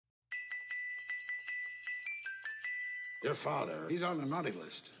Your father, he's on the naughty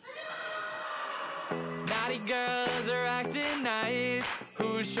list. Naughty girls are acting nice.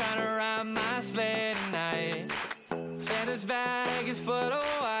 Who's trying to ride my sled tonight? Santa's bag is full of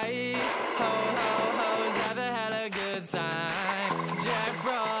white. Ho, ho, ho's have a hella good time. Jack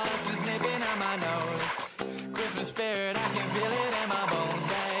Frost is nipping at my nose. Christmas spirit, I can feel it in my bones.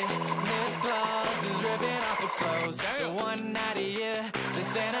 Hey, Miss Claus is ripping off her clothes. The one night a year that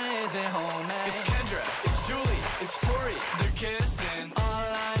Santa isn't home. Hey. It's Kendra, it's Julie, it's Tori, they're kissing. All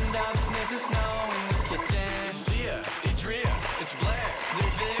lined up, sniffing snow in the kitchen. It's Gia, Adria, it's Blair,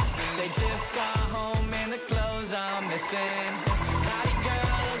 they're vixens. They just got home and the clothes are missing. Naughty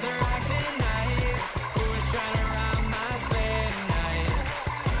girls are acting nice. Who's trying to ride my sled tonight?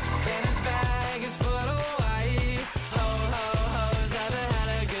 Santa's bag is full of white. Ho, ho, ho's have a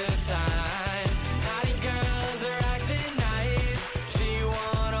hella good time. Naughty girls are acting nice. She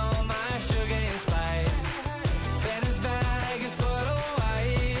want all my sugar and spice. Santa's bag is full of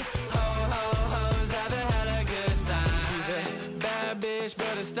white. Ho, ho, ho's have a hella good time. She's a bad bitch,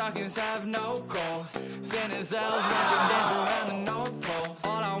 but her stockings have no coal. Santa's elves watching dance around the North Pole.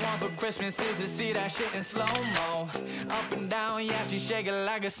 All I want for Christmas is to see that shit in slow-mo. Up and down, yeah, she shake it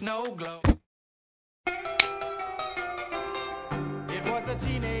like a snow globe. It was a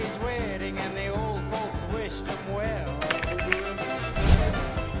teenage wedding and the old folks wished them well.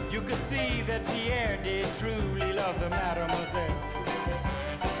 You could see that Pierre did truly love the mademoiselle.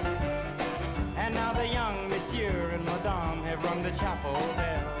 And now the young monsieur and madame have rung the chapel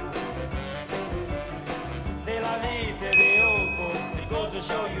bell. C'est la vie, said the old folks. It goes to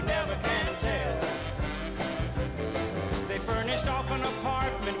show you never can tell. They furnished off an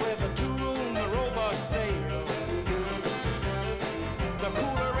apartment with a two-room robot sale. The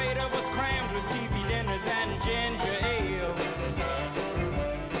coolerator was crammed with TV dinners and ginger ale.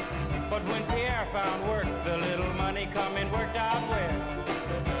 But when Pierre found work, the little money coming worked out well.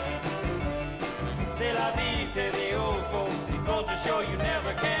 C'est la vie, said the old folks. It goes to show you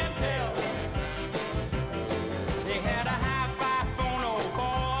never can tell. They had a hi-fi phone, oh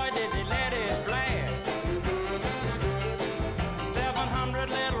boy, did they let it blast. 700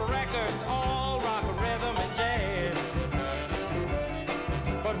 little records, all rock, rhythm, and jazz.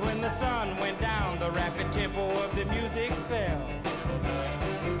 But when the sun went down, the rapid tempo of the music fell.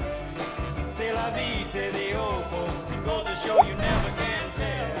 C'est la vie, say the old folks. It goes to show you never can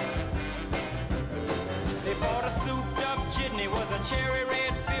tell. They bought a souped-up chitney, was a cherry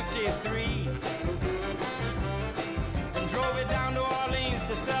red 53. Drove it down to Orleans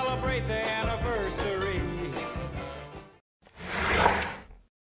to celebrate the anniversary.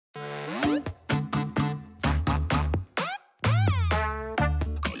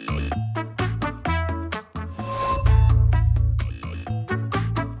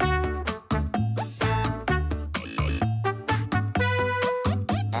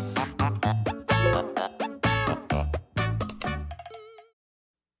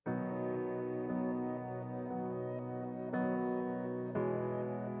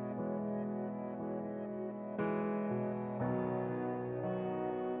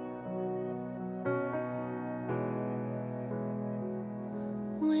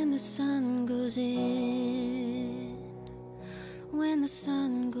 When the sun goes in, when the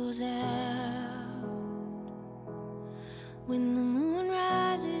sun goes out, when the moon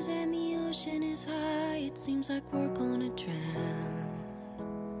rises and the ocean is high, it seems like we're gonna drown.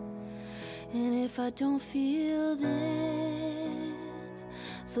 And if I don't feel then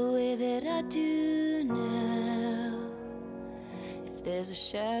the way that I do now, if there's a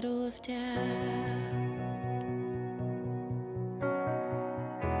shadow of doubt,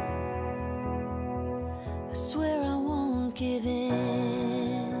 I swear I won't give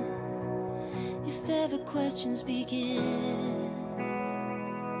in if ever questions begin.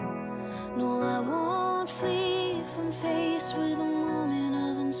 No, I won't flee if I'm faced with a moment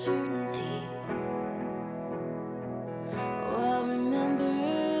of uncertainty. Oh, I'll remember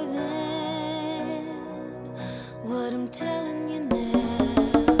then what I'm telling you.